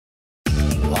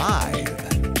Live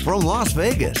from Las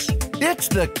Vegas, it's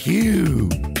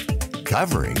theCUBE.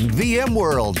 Covering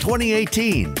VMworld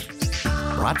 2018.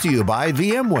 Brought to you by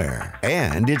VMware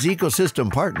and its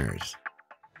ecosystem partners.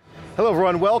 Hello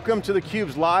everyone, welcome to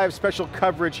theCUBE's live special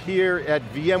coverage here at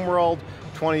VMworld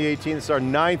 2018. This is our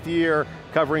 9th year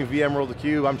covering VMworld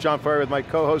theCUBE. I'm John Furrier with my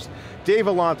co-host Dave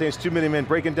Vellante, his 2 Minute Men,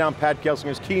 breaking down Pat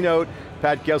Gelsinger's keynote,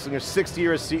 Pat Gelsinger's 6th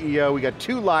year as CEO. We got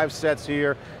 2 live sets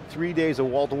here, 3 days of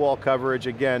wall-to-wall coverage.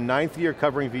 Again, 9th year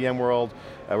covering VMworld.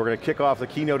 We're going to kick off the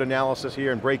keynote analysis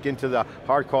here and break into the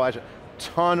hardcore.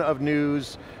 Ton of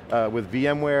news with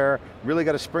VMware. Really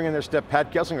got a spring in their step.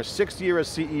 Pat Gelsinger, 6th year as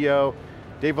CEO.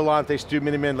 Dave Vellante, Stu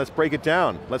Miniman, let's break it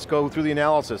down. Let's go through the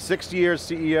analysis. 6 years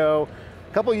CEO.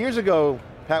 A couple of years ago,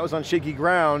 Pat was on shaky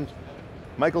ground.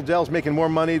 Michael Dell's making more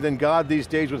money than God these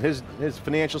days with his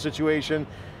financial situation.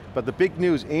 But the big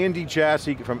news, Andy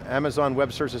Jassy from Amazon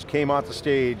Web Services came off the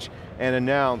stage and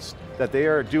announced that they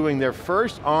are doing their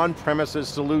first on-premises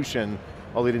solution.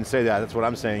 Oh, they didn't say that, that's what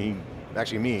I'm saying. He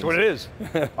actually means. That's what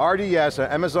it is. RDS,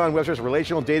 Amazon Web Services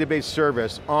Relational Database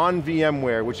Service on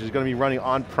VMware, which is going to be running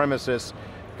on-premises.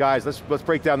 Guys, let's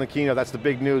break down the keynote, that's the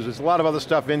big news. There's a lot of other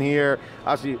stuff in here.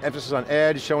 Obviously, emphasis on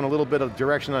Edge, showing a little bit of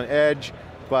direction on Edge,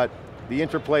 but the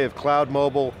interplay of cloud,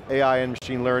 mobile, AI, and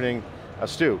machine learning.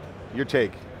 Stu, your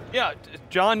take. Yeah,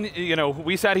 John,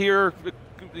 we sat here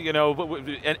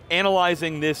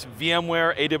analyzing this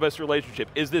VMware AWS relationship.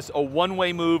 Is this a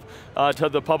one-way move to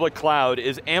the public cloud?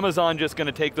 Is Amazon just going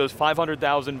to take those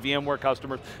 500,000 VMware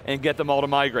customers and get them all to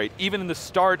migrate? Even in the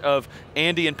start of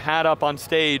Andy and Pat up on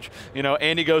stage,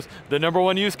 Andy goes, the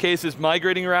 #1 use case is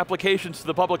migrating your applications to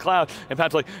the public cloud. And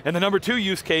Pat's like, and the #2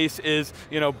 use case is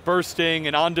bursting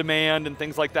and on demand and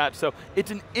things like that. So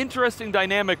it's an interesting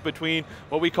dynamic between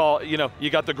what we call, you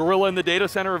got the gorilla in the data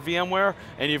center of VMware,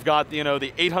 and you've got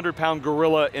the 800-pound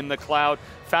gorilla in the cloud,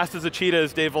 fast as a cheetah,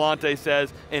 as Dave Vellante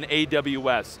says, in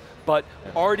AWS. But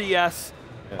RDS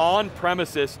on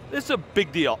premises, this is a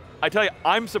big deal. I tell you,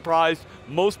 I'm surprised.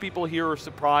 Most people here are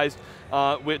surprised.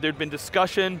 There'd been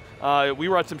discussion. We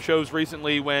were at some shows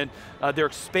recently when they're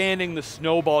expanding the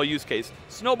Snowball use case.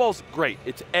 Snowball's great.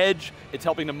 It's Edge. It's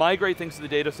helping to migrate things to the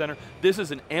data center. This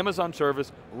is an Amazon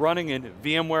service running in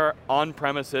VMware on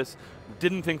premises.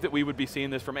 Didn't think that we would be seeing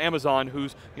this from Amazon,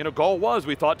 whose goal was,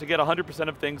 we thought, to get 100%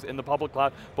 of things in the public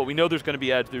cloud, but we know there's going to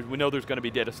be Edge, we know there's going to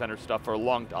be data center stuff for a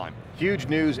long time. Huge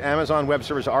news, Amazon Web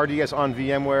Services, RDS on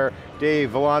VMware.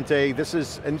 Dave Vellante, this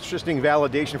is an interesting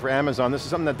validation for Amazon. This is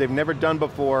something that they've never done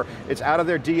before. It's out of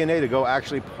their DNA to go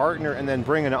actually partner and then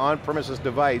bring an on-premises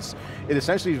device. It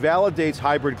essentially validates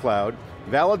hybrid cloud,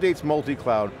 validates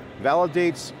multi-cloud,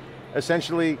 validates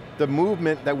essentially the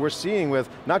movement that we're seeing with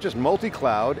not just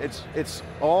multi-cloud, it's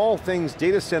all things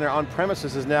data center on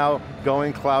premises is now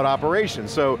going cloud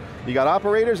operations. So you got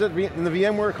operators in the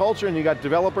VMware culture and you got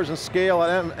developers and scale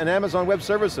and Amazon Web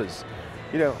Services.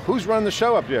 Who's running the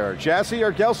show up there, Jassy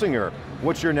or Gelsinger?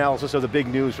 What's your analysis of the big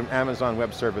news from Amazon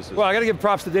Web Services? Well, I got to give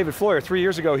props to David Floyer. 3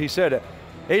 years ago he said,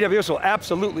 AWS will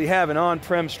absolutely have an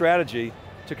on-prem strategy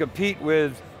to compete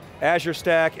with Azure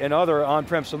Stack and other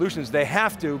on-prem solutions. They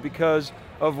have to because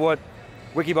of what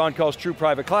Wikibon calls true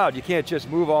private cloud. You can't just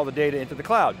move all the data into the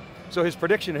cloud. So his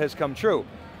prediction has come true.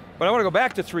 But I want to go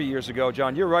back to 3 years ago,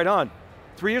 John, you're right on.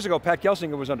 3 years ago, Pat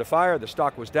Gelsinger was under fire, the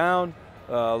stock was down,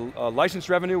 license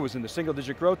revenue was in the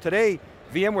single-digit growth. Today,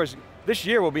 VMware's, this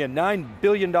year will be a $9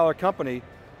 billion company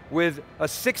with a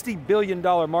 $60 billion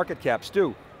market cap.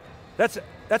 Stu, that's a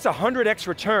 100x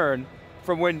return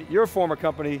from when your former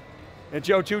company and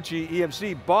Joe Tucci,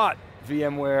 EMC, bought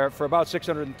VMware for about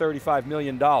 $635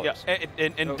 million. Yeah,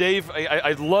 and Dave,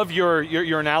 I love your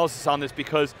analysis on this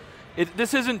because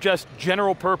this isn't just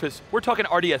general purpose, we're talking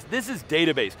RDS, this is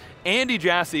database. Andy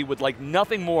Jassy would like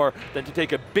nothing more than to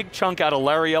take a big chunk out of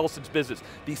Larry Ellison's business.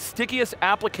 The stickiest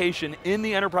application in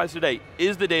the enterprise today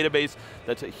is the database.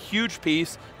 That's a huge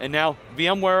piece, and now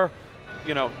VMware,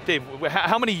 Dave,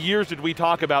 how many years did we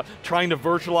talk about trying to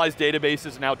virtualize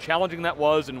databases and how challenging that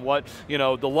was and what,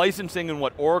 the licensing and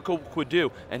what Oracle could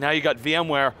do. And now you got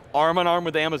VMware arm in arm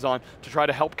with Amazon to try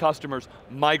to help customers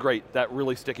migrate that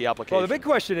really sticky application. Well, the big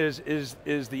question is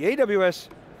the AWS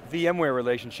VMware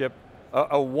relationship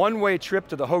a one-way trip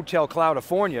to the Hotel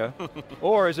California,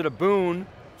 or is it a boon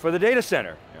for the data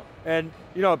center? Yeah.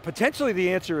 And potentially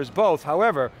the answer is both.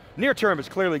 However, near term it's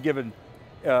clearly given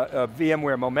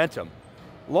VMware momentum.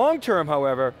 Long term,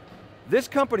 however, this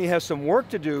company has some work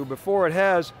to do before it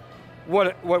has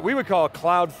what we would call a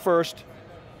cloud-first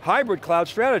hybrid cloud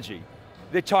strategy.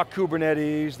 They talk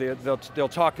Kubernetes, they'll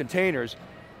talk containers.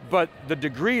 but the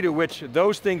degree to which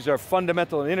those things are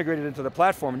fundamental and integrated into the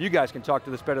platform, and you guys can talk to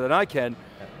this better than I can,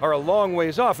 are a long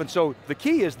ways off, and so the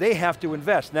key is they have to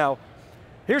invest. Now,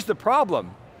 here's the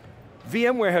problem.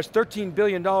 VMware has $13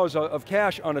 billion of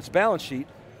cash on its balance sheet.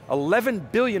 11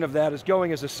 billion of that is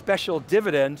going as a special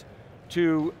dividend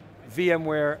to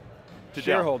VMware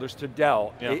shareholders, to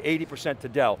Dell, 80% to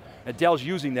Dell. And Dell's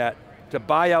using that to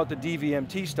buy out the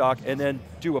DVMT stock and then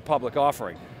do a public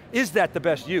offering. Is that the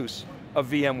best use of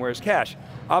VMware's cash?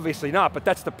 Obviously not, but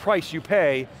that's the price you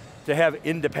pay to have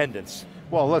independence.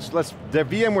 Well, the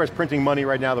VMware is printing money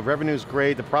right now, the revenue's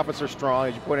great, the profits are strong,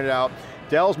 as you pointed out.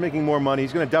 Dell's making more money,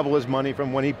 he's going to double his money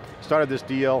from when he started this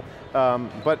deal.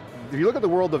 But if you look at the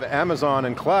world of Amazon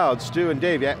and cloud, Stu and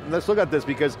Dave, let's look at this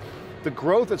because the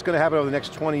growth that's going to happen over the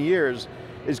next 20 years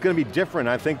is going to be different.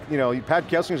 I think, Pat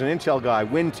Gelsinger's an Intel guy,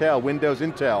 Wintel, Windows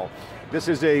Intel. This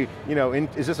is is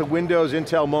this a Windows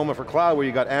Intel moment for cloud where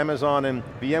you got Amazon and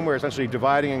VMware essentially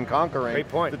dividing and conquering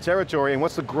the territory, and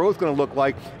what's the growth going to look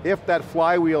like if that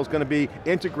flywheel is going to be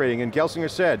integrating? And Gelsinger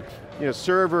said,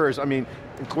 servers,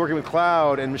 working with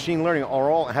cloud and machine learning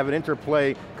all have an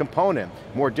interplay component.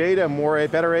 More data,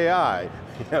 better AI.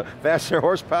 Faster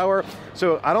horsepower.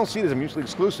 So I don't see this as mutually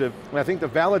exclusive, and I think the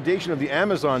validation of the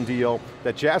Amazon deal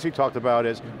that Jassy talked about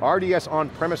is RDS on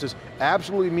premises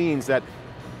absolutely means that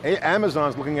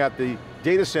Amazon's looking at the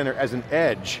data center as an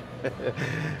edge.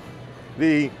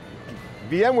 The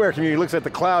VMware community looks at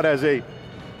the cloud as an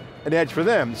edge for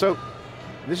them. So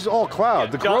this is all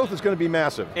cloud. The growth is going to be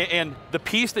massive. And the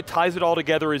piece that ties it all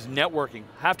together is networking.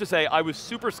 I have to say, I was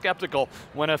super skeptical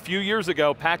when a few years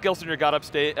ago, Pat Gelsinger got up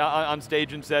on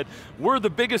stage and said, we're the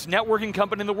biggest networking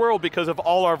company in the world because of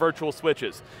all our virtual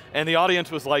switches. And the audience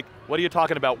was like, what are you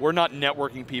talking about? We're not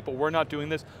networking people, we're not doing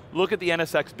this. Look at the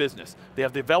NSX business. They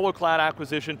have the VeloCloud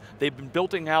acquisition, they've been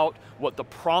building out what the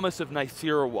promise of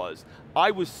Nicira was.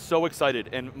 I was so excited,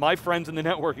 and my friends in the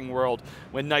networking world,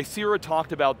 when Nicira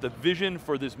talked about the vision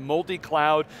for this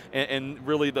multi-cloud and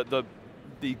really the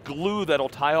glue that'll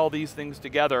tie all these things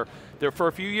together, there for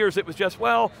a few years it was just,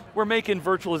 well, we're making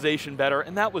virtualization better,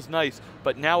 and that was nice,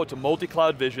 but now it's a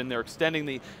multi-cloud vision. They're extending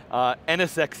the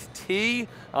NSXT,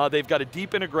 they've got a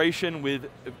deep integration with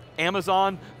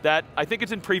Amazon that I think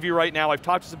it's in preview right now. I've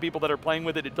talked to some people that are playing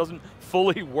with it. It doesn't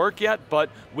fully work yet,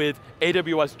 but with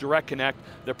AWS Direct Connect,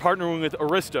 they're partnering with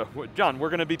Arista. John, we're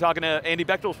going to be talking to Andy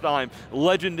Bechtolsheim,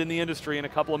 legend in the industry, in a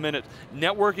couple of minutes.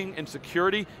 Networking and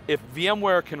security, if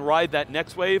VMware can ride that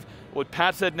next wave, what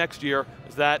Pat said next year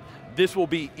is that this will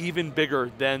be even bigger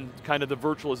than kind of the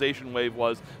virtualization wave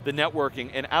was, the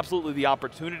networking, and absolutely the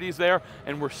opportunities there,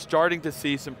 and we're starting to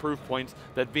see some proof points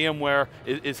that VMware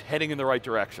is heading in the right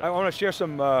direction. I want to share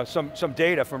some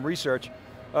data from research.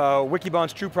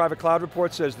 Wikibon's True Private Cloud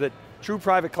report says that True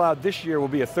Private Cloud this year will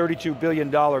be a $32 billion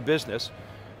business.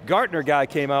 Gartner guy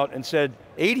came out and said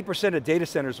 80% of data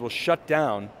centers will shut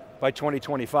down by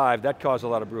 2025. That caused a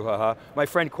lot of brouhaha. My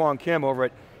friend Kwong Kim over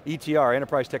at ETR,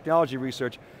 Enterprise Technology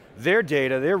Research, their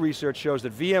data, their research shows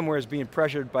that VMware is being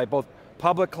pressured by both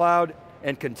public cloud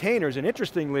and containers, and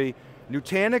interestingly,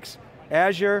 Nutanix,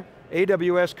 Azure,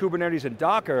 AWS, Kubernetes, and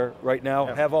Docker right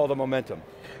now have all the momentum.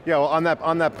 Yeah, well, on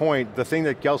that point, the thing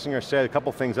that Gelsinger said, a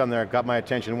couple things on there got my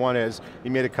attention. One is, he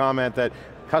made a comment that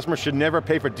customers should never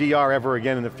pay for DR ever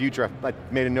again in the future. I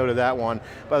made a note of that one.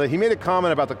 But he made a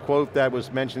comment about the quote that was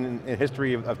mentioned in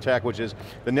history of tech, which is,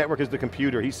 the network is the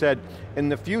computer. He said, in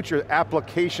the future,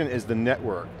 application is the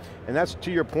network. And that's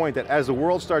to your point that as the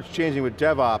world starts changing with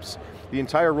DevOps, the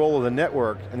entire role of the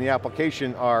network and the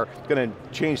application are going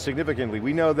to change significantly.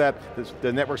 We know that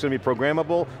the network's going to be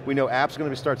programmable, we know apps are going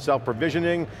to start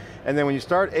self-provisioning, and then when you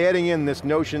start adding in this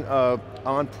notion of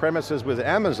on-premises with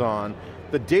Amazon,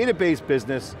 the database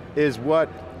business is what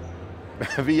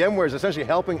VMware is essentially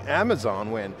helping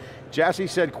Amazon win. Jassy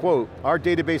said, quote, our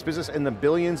database business in the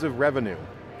billions of revenue.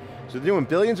 So they're doing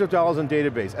billions of dollars in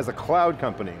database as a cloud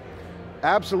company.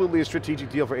 Absolutely a strategic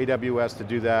deal for AWS to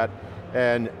do that.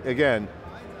 And again,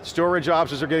 storage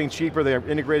options are getting cheaper. They're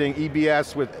integrating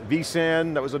EBS with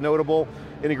vSAN, that was a notable.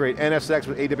 Integrate NSX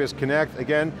with AWS Connect.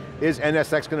 Again, is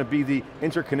NSX going to be the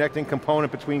interconnecting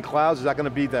component between clouds? Is that going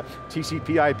to be the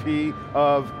TCP/IP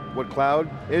of what cloud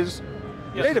is?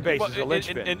 Yes. Database is a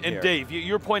linchpin. And Dave,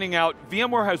 you're pointing out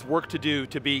VMware has work to do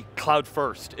to be cloud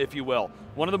first, if you will.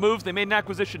 One of the moves, they made an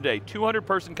acquisition day,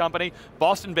 200-person company,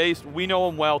 Boston-based, we know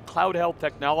them well, Cloud Health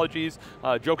Technologies.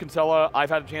 Joe Kinsella, I've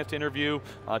had a chance to interview,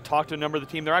 talk to a number of the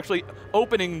team. They're actually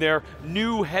opening their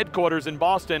new headquarters in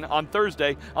Boston on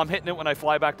Thursday. I'm hitting it when I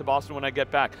fly back to Boston when I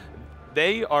get back.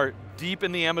 They are deep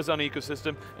in the Amazon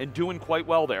ecosystem and doing quite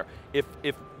well there. If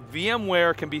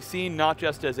VMware can be seen not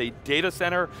just as a data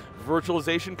center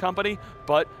virtualization company,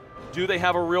 but Do they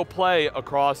have a real play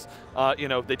across,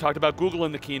 they talked about Google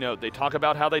in the keynote, they talk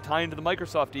about how they tie into the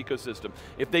Microsoft ecosystem.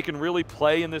 If they can really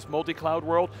play in this multi-cloud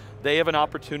world, they have an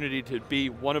opportunity to be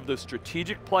one of the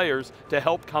strategic players to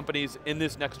help companies in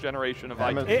this next generation of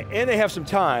IT. And they have some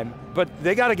time, but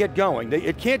they got to get going.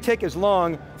 It can't take as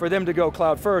long for them to go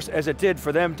cloud first as it did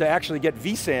for them to actually get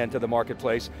vSAN to the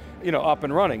marketplace, up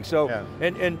and running. So,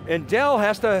 and Dell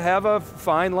has to have a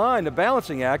fine line, the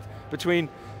balancing act between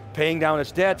paying down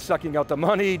its debt, sucking out the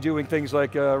money, doing things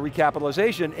like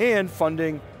recapitalization, and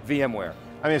funding VMware.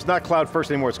 I mean, it's not cloud first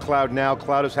anymore, it's cloud now.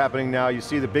 Cloud is happening now. You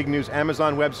see the big news,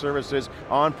 Amazon Web Services,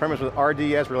 on-premise with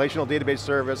RDS, Relational Database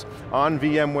Service, on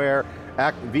VMware,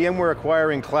 VMware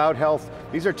acquiring Cloud Health.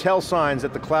 These are tell signs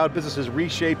that the cloud business is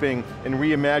reshaping and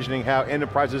reimagining how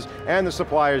enterprises and the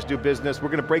suppliers do business. We're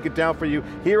going to break it down for you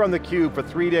here on theCUBE for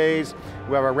 3 days.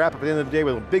 We have our wrap up at the end of the day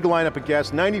with a big lineup of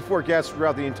guests, 94 guests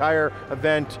throughout the entire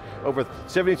event, over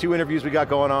 72 interviews we got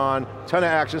going on, ton of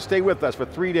action. Stay with us for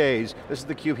 3 days. This is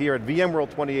theCUBE here at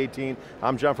VMworld 2018.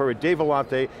 I'm John Furrier, Dave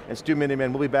Vellante, and Stu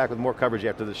Miniman. We'll be back with more coverage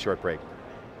after this short break.